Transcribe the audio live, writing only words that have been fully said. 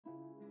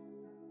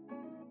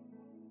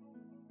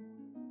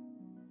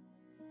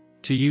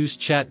To use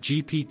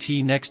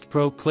Chatgpt Next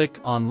Pro, click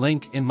on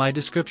link in my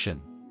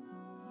description.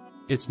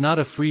 It's not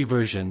a free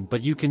version,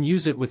 but you can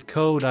use it with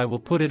code. I will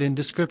put it in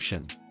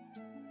description.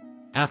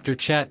 After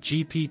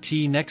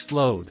Chatgpt Next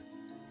load,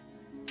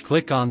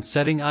 click on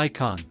setting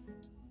icon.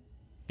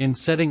 In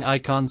setting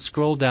icon,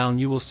 scroll down,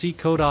 you will see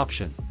code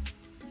option.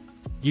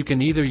 You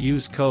can either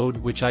use code,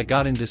 which I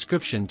got in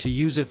description, to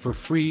use it for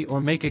free, or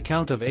make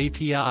account of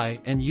API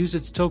and use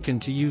its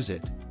token to use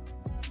it.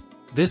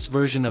 This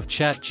version of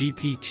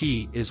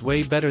Chatgpt is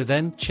way better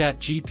than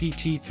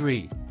Chatgpt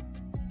 3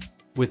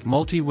 with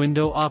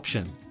multi-window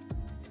option.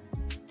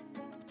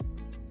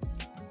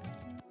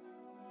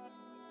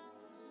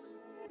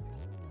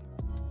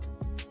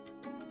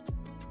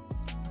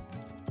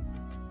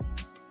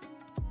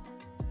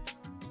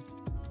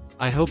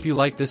 I hope you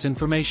like this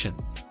information.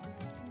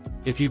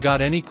 If you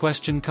got any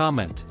question,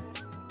 comment.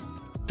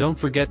 Don't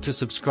forget to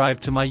subscribe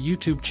to my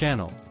YouTube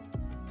channel.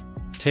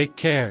 Take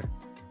care.